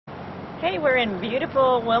Hey, we're in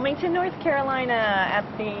beautiful Wilmington, North Carolina at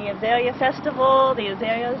the Azalea Festival. The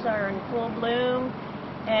azaleas are in full bloom,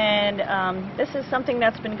 and this is something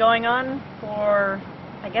that's been going on for,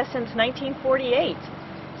 I guess, since 1948.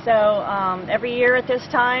 So every year at this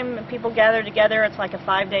time, people gather together. It's like a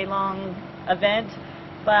 5-day-long event,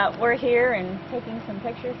 but we're here and taking some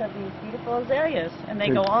pictures of these beautiful azaleas, and they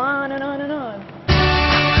go on and on and on.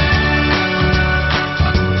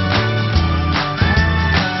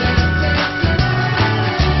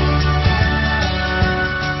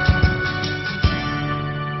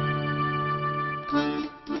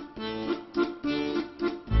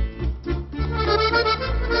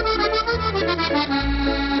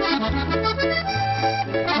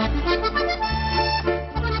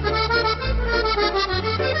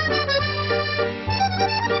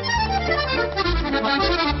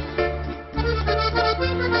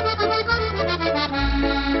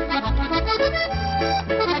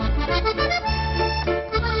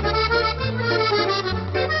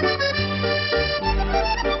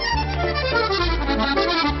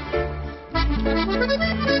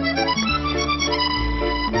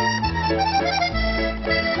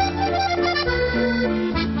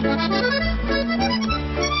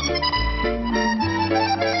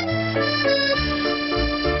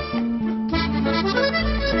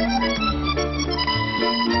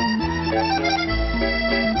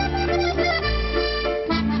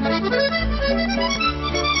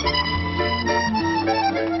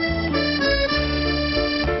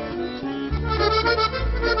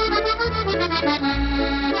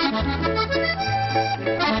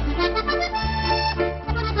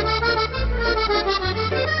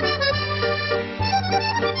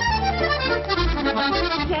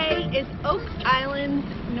 Is Oak Island,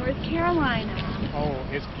 North Carolina. Oh,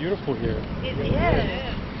 it's beautiful here. It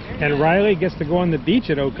is. And Riley gets to go on the beach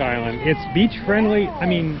at Oak Island. It's beach friendly, I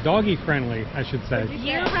mean doggy friendly, I should say.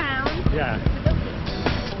 Year round. Yeah.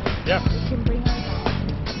 Yep. We can bring our dog.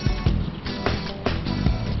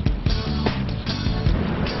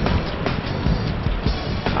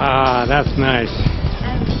 Ah, that's nice.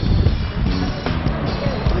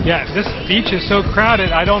 Yeah, this beach is so crowded,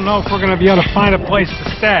 I don't know if we're going to be able to find a place to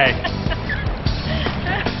stay.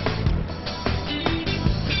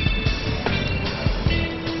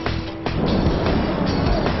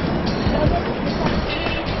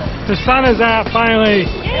 The sun is out finally.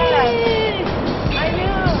 Yay! I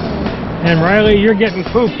know. And Riley, you're getting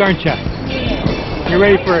pooped, aren't you? Yeah. You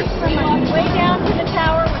ready for it? From way down to the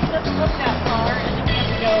tower, which doesn't look that far, and then we have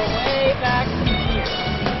to go way back to here.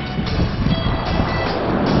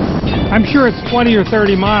 I'm sure it's 20 or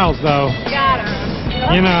 30 miles though. Got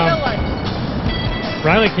her. You know.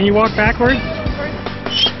 Riley, can you walk backwards?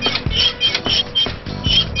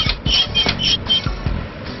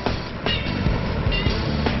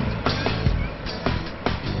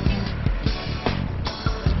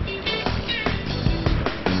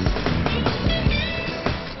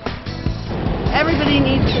 Everybody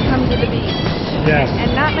needs to come to the beach. Yes.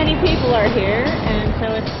 And not many people are here, and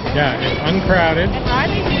so it's... Yeah, it's uncrowded. And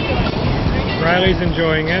Riley's enjoying it. Riley's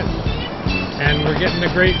enjoying it. And we're getting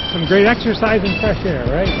some great exercise and fresh air,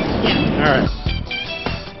 right? Yeah. All right.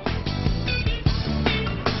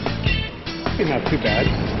 Not too bad.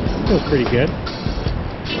 Feels pretty good.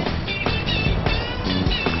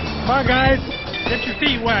 Come on, guys. Get your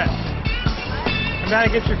feet wet. You gotta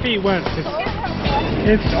get your feet wet.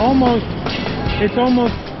 It's almost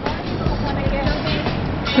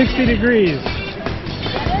 60 degrees.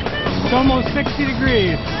 It's almost 60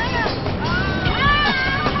 degrees.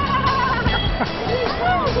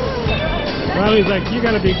 Riley's like, you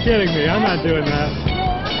gotta be kidding me. I'm not doing that.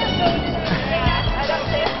 I don't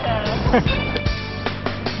think so.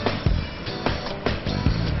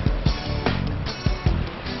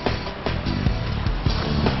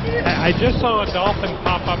 I just saw a dolphin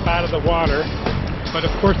pop up out of the water, but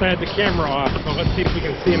of course I had the camera off, so let's see if we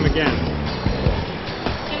can see him again.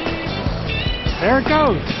 There it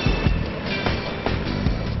goes.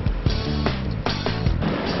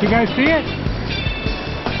 You guys see it?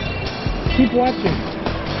 Keep watching.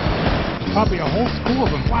 Probably a whole school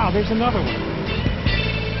of them. Wow, there's another one.